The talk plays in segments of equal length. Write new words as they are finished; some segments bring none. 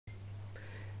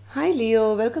Hi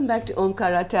Leo, welcome back to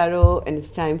Omkaratarot, and it's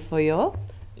time for your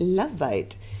love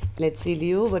bite. Let's see,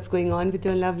 Leo, what's going on with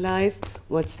your love life?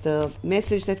 What's the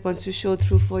message that wants to show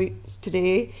through for you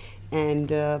today? And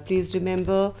please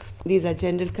remember, these are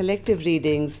general collective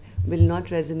readings, will not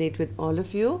resonate with all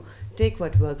of you. Take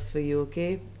what works for you,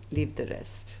 okay? Leave the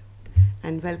rest.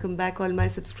 And welcome back all my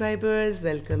subscribers.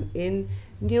 Welcome in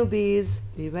newbies.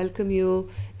 We welcome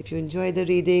you. If you enjoy the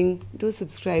reading, do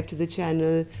subscribe to the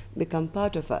channel. Become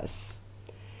part of us.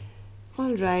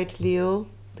 All right, Leo.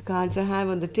 The cards I have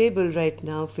on the table right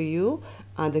now for you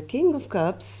are the King of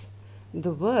Cups,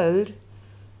 the World,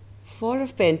 Four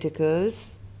of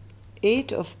Pentacles,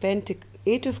 Eight of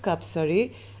Cups,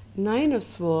 9 of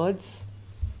Swords,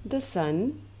 the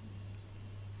Sun,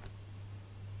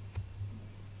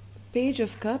 Page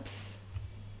of Cups,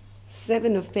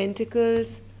 7 of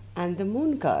Pentacles, and the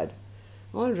Moon card.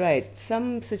 All right,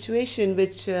 some situation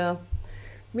which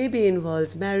maybe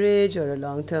involves marriage or a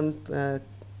long-term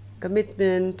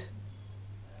commitment.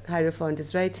 Hierophant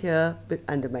is right here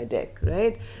under my deck,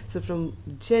 right? So from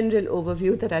general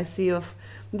overview that I see of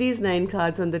these 9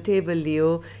 cards on the table,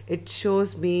 Leo, it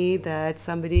shows me that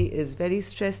somebody is very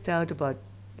stressed out about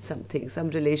something, some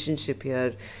relationship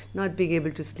here, not being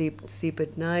able to sleep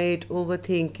at night,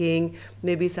 overthinking.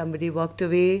 Maybe somebody walked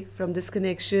away from this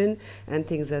connection and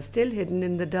things are still hidden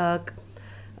in the dark.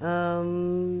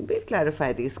 We'll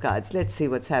clarify these cards. Let's see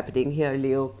what's happening here,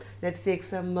 Leo. Let's take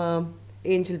some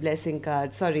angel blessing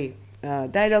cards,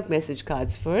 dialogue message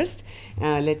cards first.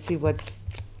 Let's see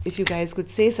if you guys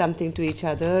could say something to each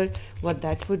other, what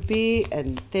that would be,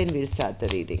 and then we'll start the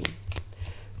reading.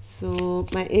 So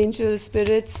my angel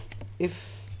spirits,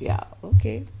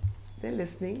 okay, they're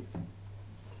listening.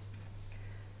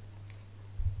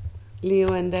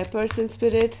 Leo and their person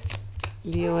spirit,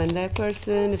 Leo and their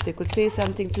person, if they could say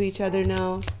something to each other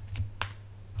now.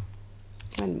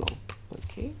 One more,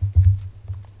 okay.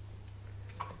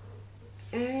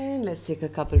 And let's take a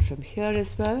couple from here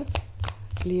as well.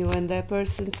 Leo and their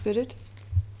person spirit.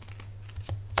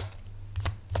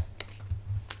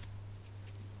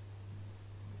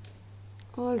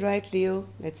 All right, Leo,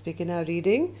 let's begin our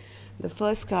reading. The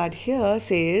first card here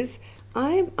says,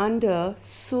 I'm under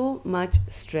so much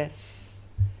stress.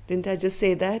 Didn't I just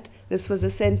say that? This was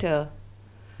the center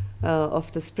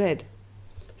of the spread.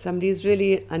 Somebody is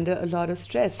really under a lot of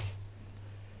stress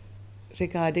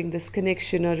regarding this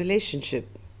connection or relationship.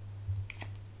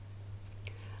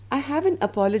 I haven't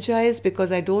apologized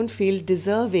because I don't feel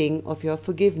deserving of your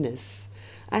forgiveness.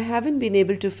 I haven't been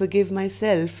able to forgive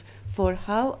myself for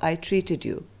how I treated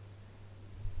you.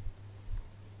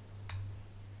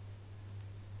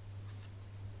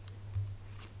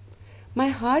 My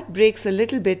heart breaks a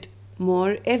little bit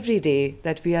more every day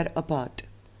that we are apart.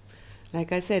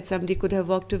 Like I said, somebody could have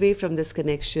walked away from this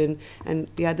connection and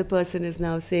the other person is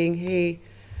now saying, hey,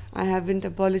 I haven't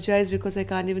apologized because I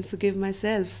can't even forgive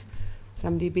myself.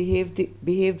 Somebody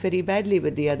behaved very badly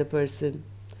with the other person.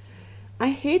 I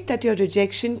hate that your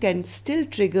rejection can still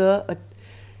trigger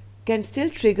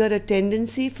a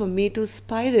tendency for me to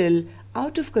spiral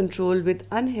out of control with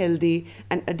unhealthy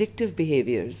and addictive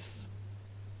behaviors.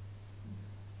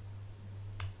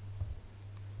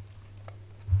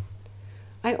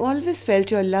 I always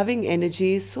felt your loving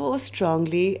energy so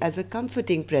strongly as a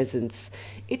comforting presence.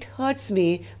 It hurts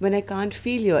me when I can't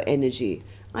feel your energy.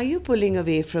 Are you pulling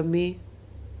away from me?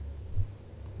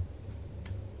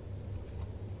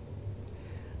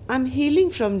 I'm healing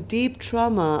from deep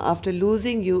trauma after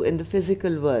losing you in the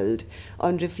physical world.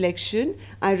 On reflection,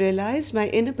 I realized my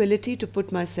inability to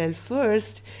put myself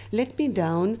first let me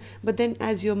down, but then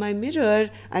as you're my mirror,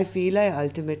 I feel I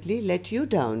ultimately let you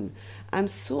down. I'm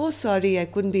so sorry I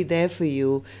couldn't be there for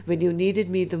you when you needed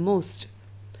me the most.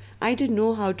 I didn't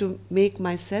know how to make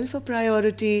myself a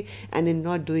priority, and in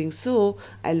not doing so,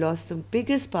 I lost the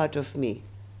biggest part of me,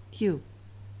 you.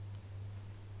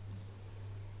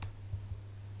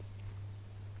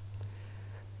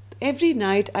 Every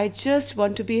night I just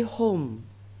want to be home,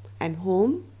 and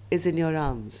home is in your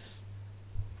arms.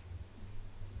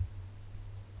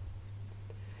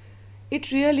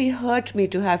 It really hurt me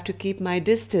to have to keep my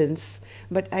distance,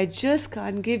 but I just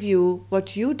can't give you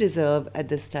what you deserve at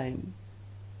this time.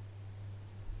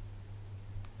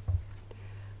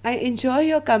 I enjoy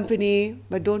your company,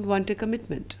 but don't want a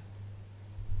commitment.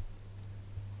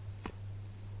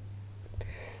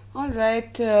 All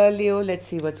right, Leo, let's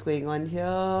see what's going on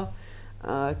here.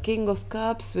 King of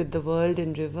Cups with the World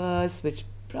in reverse, which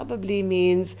probably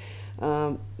means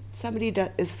somebody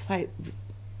is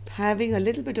having a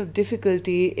little bit of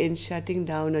difficulty in shutting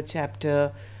down a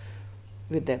chapter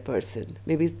with their person.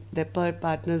 Maybe their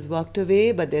partners walked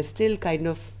away, but they're still kind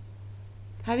of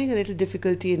having a little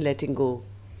difficulty in letting go.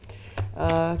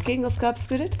 King of Cups,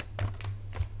 Spirit?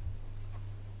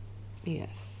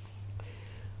 Yes.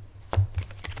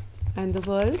 And the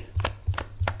World?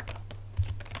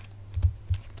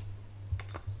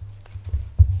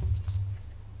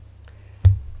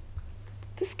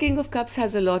 This King of Cups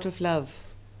has a lot of love.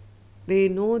 They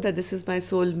know that this is my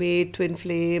soulmate, twin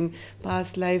flame,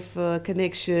 past life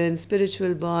connection,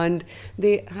 spiritual bond.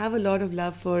 They have a lot of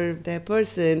love for their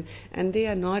person, and they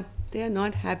are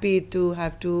not happy to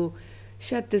have to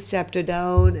shut this chapter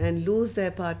down and lose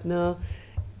their partner.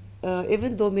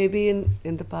 Even though maybe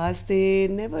in the past they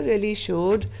never really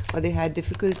showed, or they had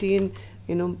difficulty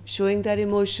in showing their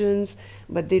emotions,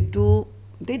 but they do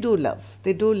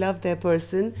love their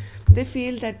person. They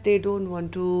feel that they don't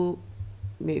want to,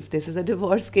 if this is a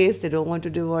divorce case, they don't want to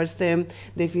divorce them.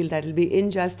 They feel that will be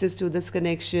injustice to this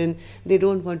connection. They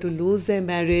don't want to lose their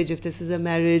marriage. If this is a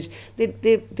marriage,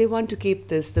 they want to keep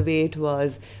this the way it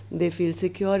was. They feel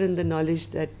secure in the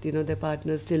knowledge that their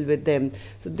partner is still with them.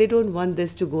 So they don't want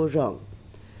this to go wrong.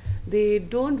 They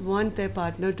don't want their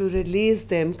partner to release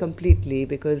them completely,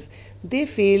 because they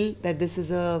feel that this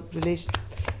is a relation.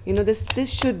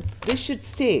 This should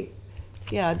stay.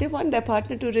 Yeah, they want their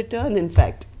partner to return, in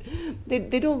fact. They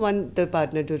don't want the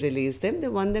partner to release them. They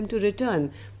want them to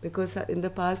return, because in the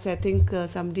past, I think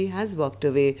somebody has walked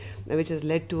away, which has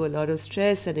led to a lot of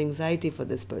stress and anxiety for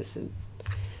this person.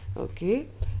 Okay.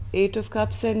 8 of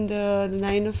Cups and the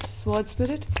 9 of Swords,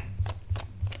 Spirit.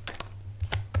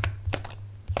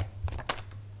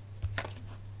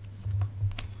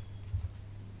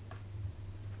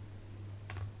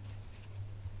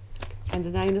 And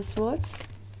the 9 of Swords.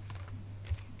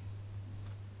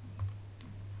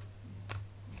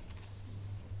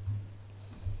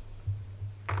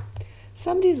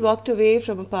 Somebody's walked away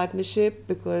from a partnership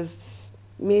because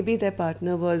maybe their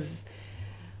partner was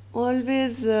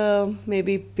always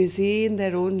maybe busy in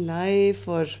their own life,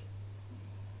 or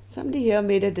somebody here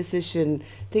made a decision.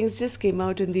 Things just came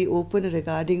out in the open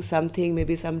regarding something.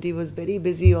 Maybe somebody was very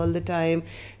busy all the time,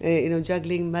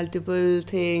 juggling multiple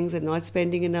things and not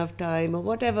spending enough time, or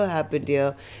whatever happened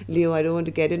here. Leo, I don't want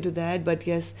to get into that, but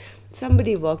yes,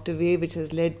 somebody walked away, which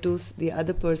has led to the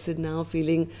other person now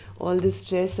feeling all this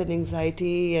stress and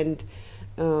anxiety, and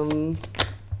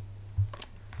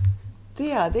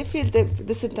they feel that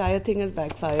this entire thing has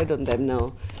backfired on them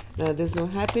now. There's no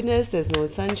happiness, there's no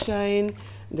sunshine.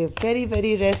 They're very,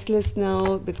 very restless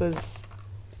now because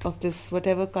of this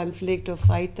whatever conflict or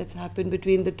fight that's happened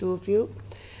between the two of you,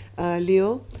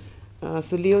 Leo.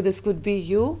 So Leo, this could be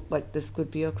you, but this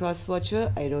could be a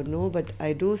cross-watcher. I don't know, but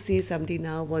I do see somebody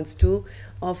now wants to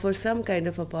offer some kind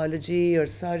of apology or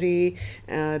sorry.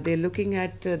 They're looking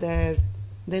at their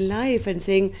life and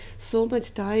saying so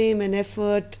much time and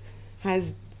effort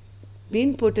has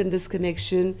been put in this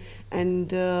connection,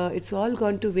 and it's all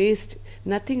gone to waste.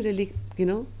 Nothing really,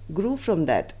 grew from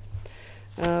that.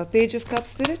 Page of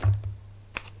Cups, Spirit.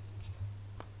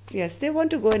 Yes, they want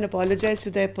to go and apologize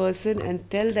to their person and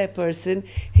tell their person,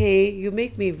 hey, you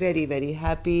make me very, very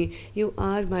happy. You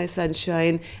are my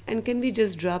sunshine. And can we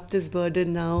just drop this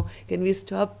burden now? Can we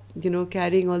stop,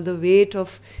 carrying all the weight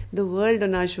of the world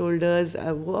on our shoulders,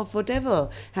 of whatever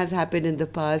has happened in the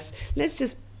past? Let's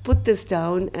just put this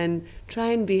down and try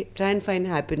and find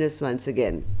happiness once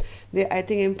again. They, I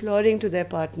think, imploring to their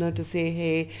partner to say,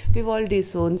 hey, we've already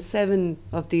sown 7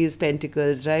 of these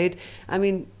pentacles, right? I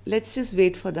mean, let's just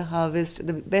wait for the harvest.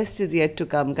 The best is yet to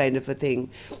come, kind of a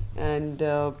thing. And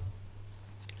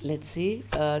let's see,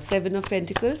 7 of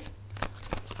Pentacles.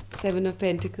 7 of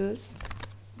Pentacles.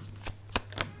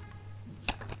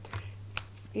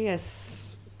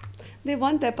 Yes. They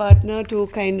want their partner to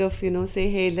kind of,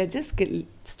 say, hey, let's just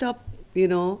stop,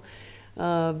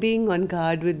 being on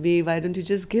guard with me. Why don't you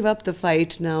just give up the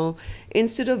fight now?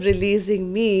 Instead of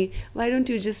releasing me, why don't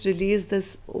you just release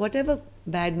this, whatever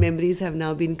bad memories have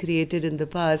now been created in the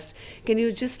past? Can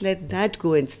you just let that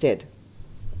go instead?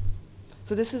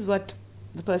 So this is what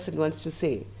the person wants to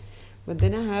say. But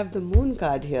then I have the Moon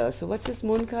card here. So what's this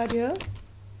Moon card here?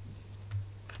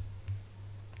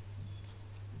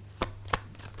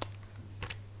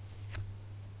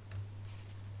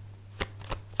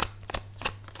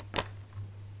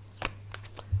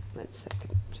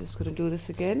 Just going to do this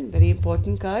again. Very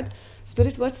important card.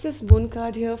 Spirit, what's this Moon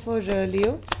card here for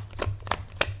Leo?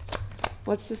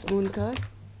 What's this Moon card?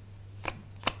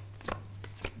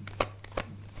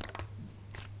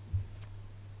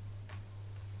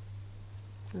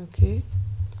 Okay.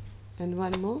 And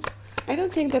one more. I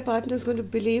don't think their partner is going to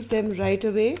believe them right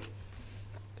away.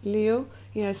 Leo,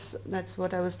 yes, that's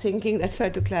what I was thinking. That's why I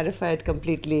had to clarify it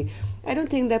completely. I don't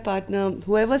think their partner,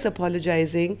 whoever's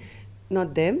apologizing,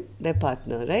 not them, their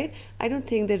partner, right? I don't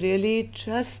think they really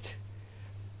trust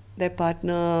their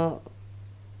partner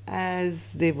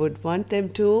as they would want them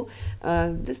to.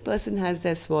 This person has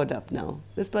their sword up now.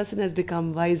 This person has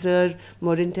become wiser,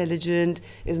 more intelligent,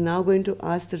 is now going to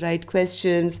ask the right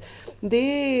questions.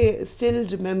 They still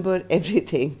remember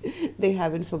everything. They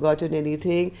haven't forgotten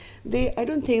anything. I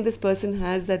don't think this person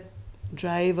has that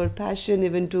drive or passion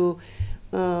even to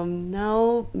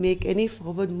now make any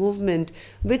forward movement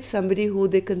with somebody who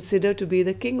they consider to be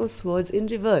the King of Swords in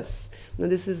reverse. Now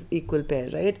this is equal pair,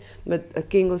 right? But a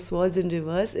King of Swords in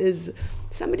reverse is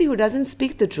somebody who doesn't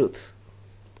speak the truth.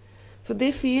 So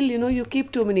they feel, you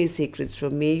keep too many secrets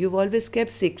from me. You've always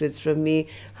kept secrets from me.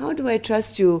 How do I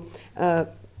trust you,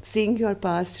 seeing your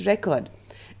past record?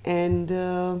 And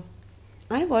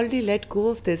I've already let go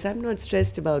of this. I'm not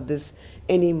stressed about this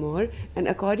anymore. And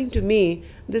according to me,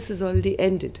 this is already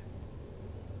ended.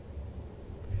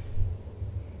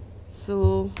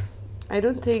 So I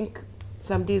don't think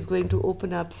somebody is going to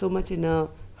open up so much in a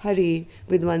hurry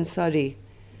with one sorry,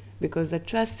 because the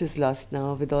trust is lost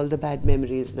now with all the bad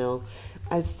memories now.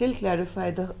 I'll still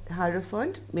clarify the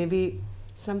Hierophant. Maybe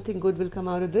something good will come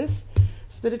out of this.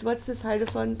 Spirit, what's this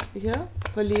Hierophant here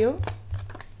for Leo?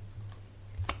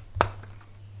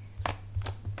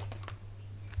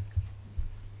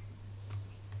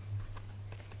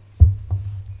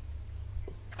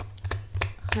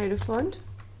 Hierophant.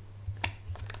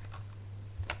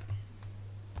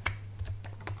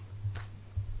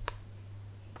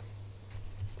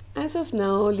 As of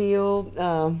now,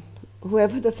 Leo,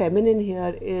 whoever the feminine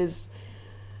here is,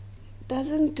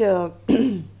 doesn't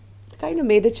kind of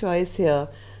made a choice here.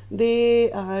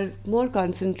 They are more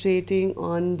concentrating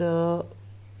on the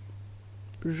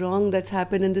wrong that's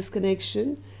happened in this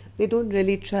connection. They don't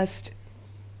really trust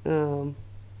their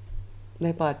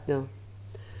partner.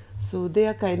 So they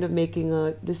are kind of making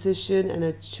a decision and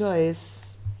a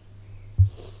choice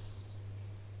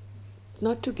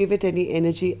not to give it any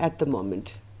energy at the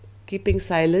moment. Keeping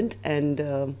silent,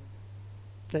 and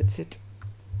that's it.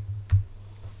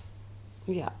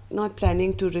 Yeah, not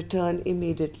planning to return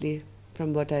immediately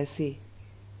from what I see.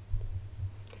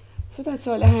 So that's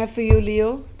all I have for you,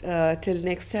 Leo. Till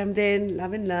next time then,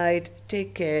 love and light.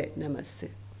 Take care. Namaste.